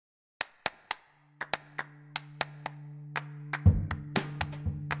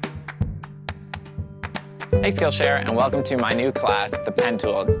Hey Skillshare, and welcome to my new class, the pen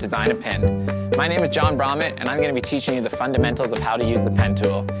tool, Design a Pin. My name is John Bromett, and I'm going to be teaching you the fundamentals of how to use the pen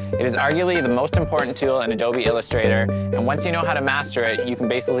tool. It is arguably the most important tool in Adobe Illustrator, and once you know how to master it, you can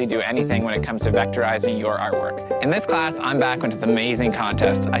basically do anything when it comes to vectorizing your artwork. In this class, I'm back with an amazing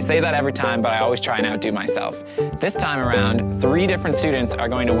contest. I say that every time, but I always try and outdo myself. This time around, 3 different students are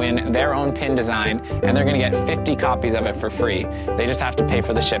going to win their own pin design, and they're going to get 50 copies of it for free. They just have to pay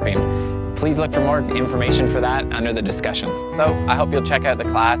for the shipping. Please look for more information for that under the discussion. So I hope you'll check out the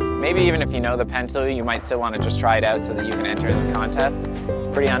class. Maybe even if you know the pen tool, you might still want to just try it out so that you can enter the contest. It's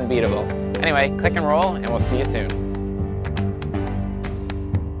pretty unbeatable. Anyway, click and roll, and we'll see you soon.